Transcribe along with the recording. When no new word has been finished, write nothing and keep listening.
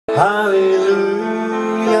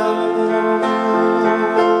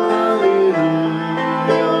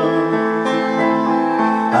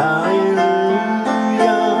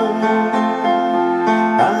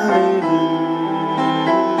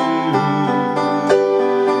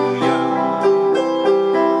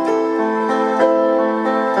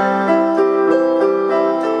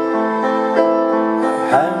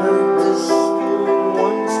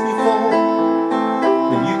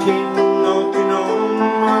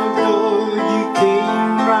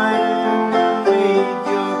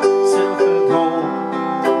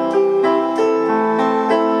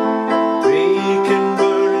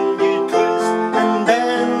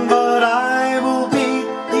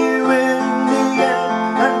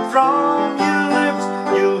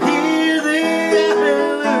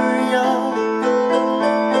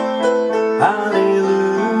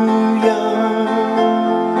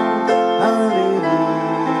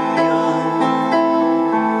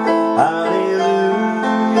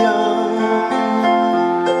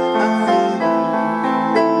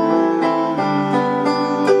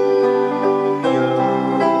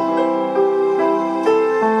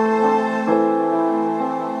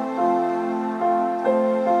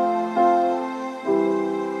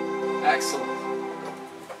Excellent.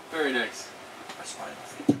 Very nice. That's fine.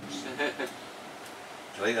 Do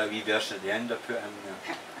you like that wee verse at the end I put in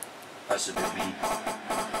there? That's about me,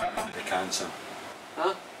 the cancer.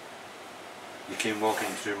 Huh? You came walking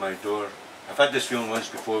through my door. I've had this feeling once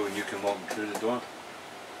before when you came walking through the door.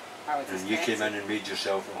 And you came in and made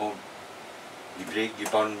yourself at home. You break, you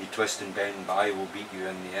burn, you twist and bend, but I will beat you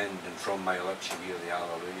in the end, and from my lips you hear the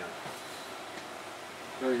hallelujah.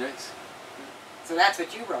 Very nice. So that's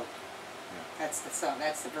what you wrote. Yeah. That's the song.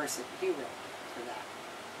 That's the verse that you wrote for that.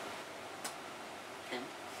 Tim?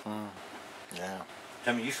 Yeah.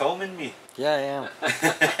 Tim, are you filming me? Yeah, I am.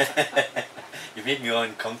 You made me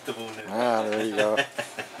uncomfortable now. Ah, there you go.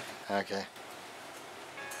 Okay.